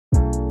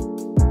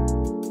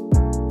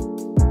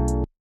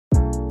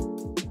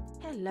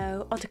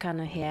Hello,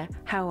 Kano here.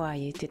 How are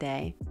you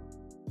today?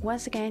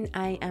 Once again,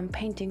 I am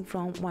painting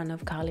from one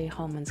of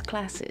Karyl's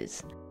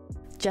classes.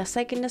 Just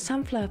like in the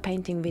sunflower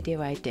painting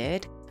video I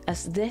did,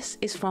 as this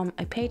is from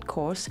a paid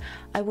course,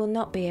 I will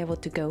not be able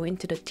to go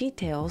into the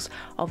details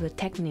of the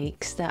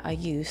techniques that are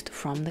used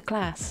from the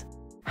class.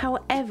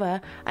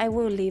 However, I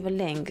will leave a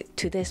link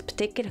to this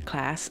particular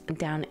class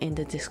down in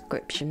the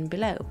description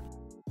below.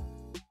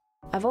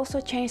 I've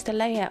also changed the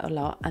layout a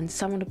lot and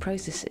some of the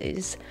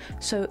processes,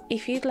 so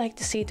if you'd like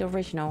to see the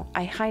original,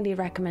 I highly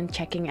recommend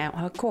checking out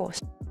her course.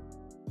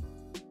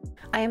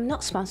 I am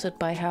not sponsored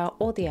by her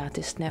or the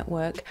Artist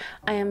Network.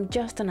 I am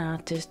just an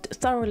artist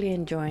thoroughly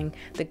enjoying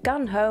the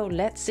gun-ho,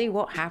 let's see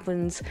what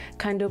happens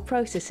kind of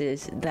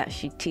processes that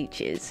she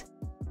teaches.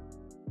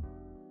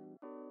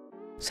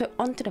 So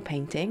onto the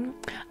painting.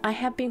 I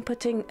have been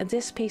putting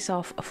this piece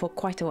off for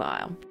quite a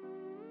while.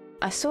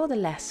 I saw the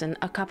lesson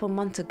a couple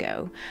months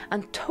ago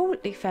and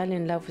totally fell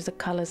in love with the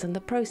colours and the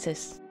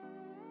process.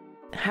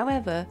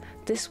 However,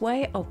 this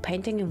way of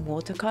painting in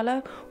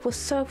watercolour was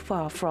so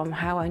far from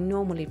how I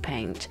normally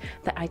paint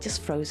that I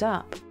just froze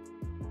up.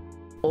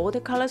 All the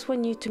colours were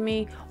new to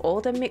me,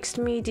 all the mixed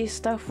media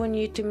stuff were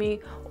new to me,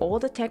 all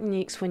the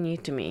techniques were new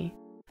to me.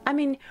 I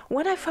mean,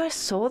 when I first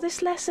saw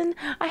this lesson,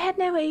 I had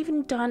never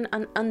even done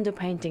an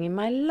underpainting in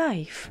my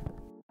life.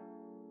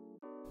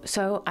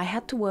 So I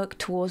had to work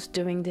towards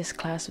doing this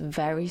class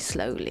very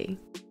slowly.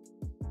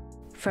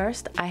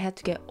 First, I had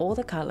to get all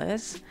the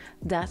colours.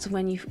 That's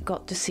when you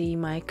got to see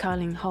my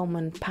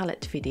Karyln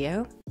palette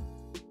video.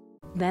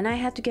 Then I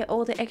had to get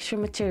all the extra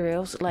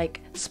materials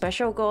like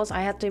special gauze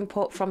I had to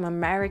import from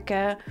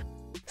America,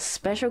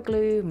 special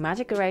glue,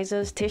 magic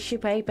erasers, tissue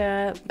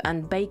paper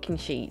and baking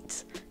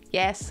sheets.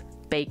 Yes,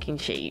 baking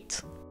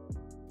sheets.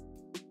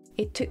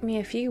 It took me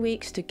a few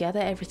weeks to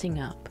gather everything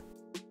up.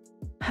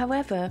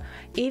 However,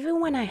 even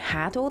when I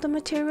had all the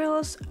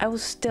materials, I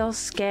was still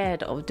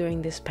scared of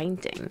doing this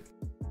painting.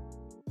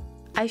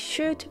 I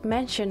should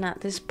mention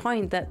at this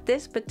point that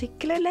this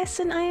particular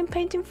lesson I am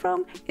painting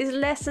from is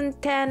lesson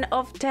 10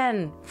 of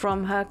 10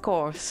 from her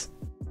course.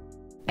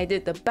 I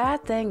did the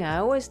bad thing I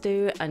always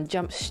do and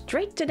jumped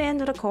straight to the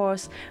end of the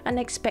course and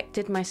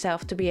expected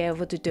myself to be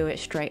able to do it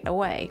straight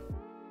away.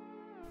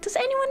 Does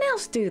anyone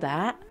else do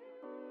that?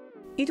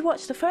 You'd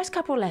watch the first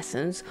couple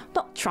lessons,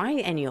 not try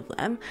any of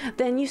them,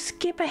 then you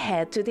skip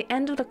ahead to the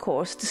end of the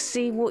course to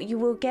see what you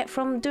will get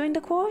from doing the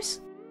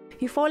course.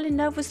 You fall in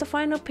love with the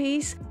final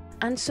piece,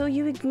 and so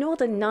you ignore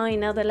the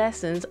 9 other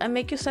lessons and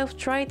make yourself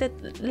try the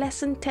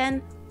lesson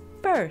 10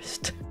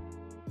 first.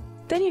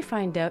 Then you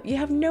find out you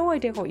have no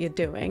idea what you're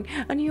doing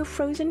and you're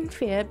frozen in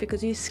fear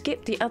because you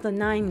skipped the other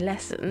 9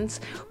 lessons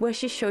where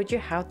she showed you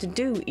how to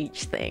do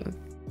each thing.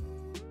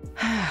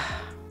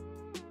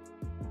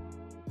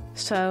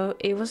 So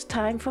it was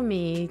time for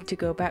me to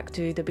go back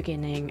to the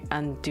beginning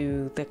and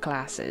do the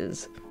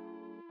classes.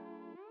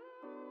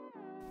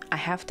 I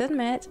have to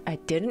admit, I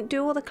didn't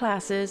do all the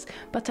classes,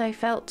 but I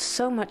felt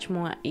so much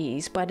more at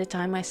ease by the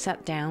time I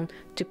sat down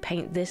to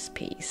paint this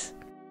piece.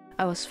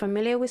 I was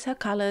familiar with her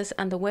colours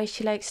and the way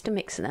she likes to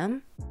mix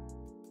them.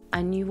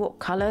 I knew what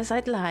colours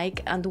I'd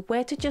like and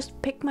where to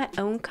just pick my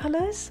own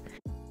colours.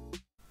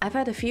 I've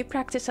had a few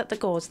practice at the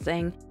Gauze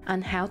thing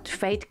and how to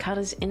fade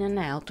colours in and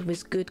out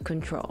with good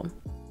control.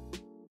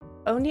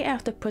 Only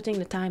after putting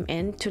the time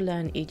in to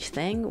learn each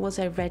thing was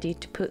I ready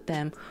to put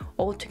them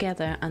all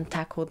together and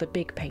tackle the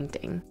big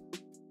painting.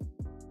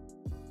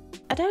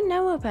 I don't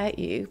know about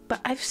you,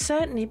 but I've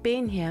certainly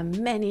been here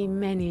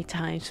many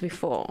times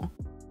before.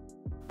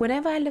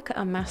 Whenever I look at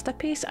a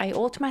masterpiece, I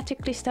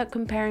automatically start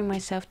comparing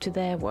myself to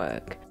their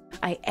work.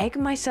 I egg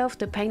myself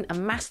to paint a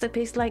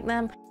masterpiece like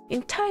them,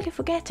 entirely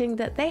forgetting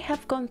that they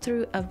have gone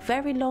through a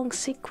very long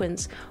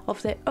sequence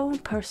of their own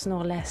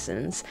personal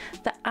lessons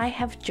that I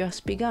have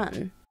just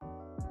begun.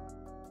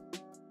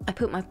 I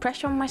put my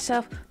pressure on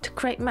myself to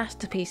create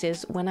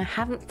masterpieces when I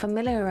haven't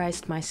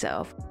familiarized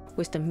myself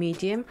with the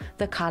medium,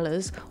 the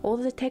colors, or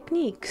the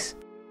techniques.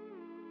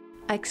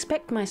 I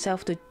expect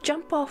myself to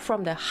jump off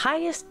from the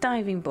highest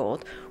diving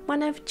board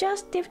when I've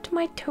just dipped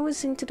my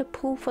toes into the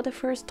pool for the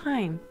first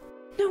time.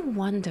 No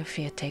wonder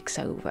fear takes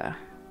over.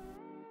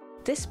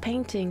 This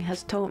painting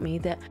has taught me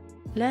that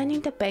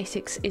learning the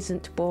basics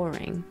isn't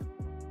boring.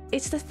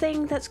 It's the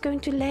thing that's going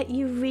to let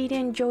you really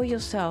enjoy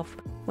yourself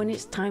when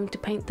it's time to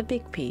paint the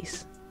big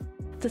piece.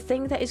 The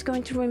thing that is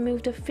going to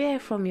remove the fear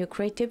from your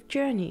creative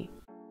journey.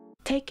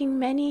 Taking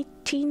many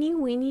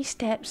teeny-weeny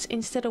steps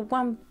instead of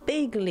one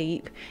big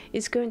leap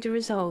is going to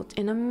result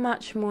in a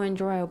much more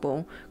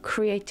enjoyable,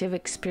 creative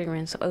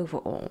experience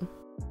overall,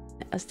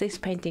 as this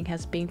painting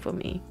has been for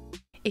me.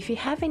 If you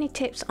have any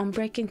tips on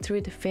breaking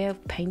through the fear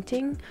of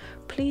painting,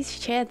 please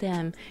share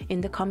them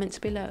in the comments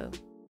below.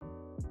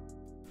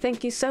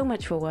 Thank you so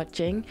much for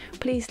watching.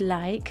 Please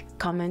like,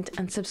 comment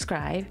and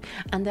subscribe,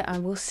 and I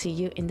will see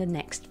you in the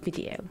next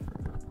video.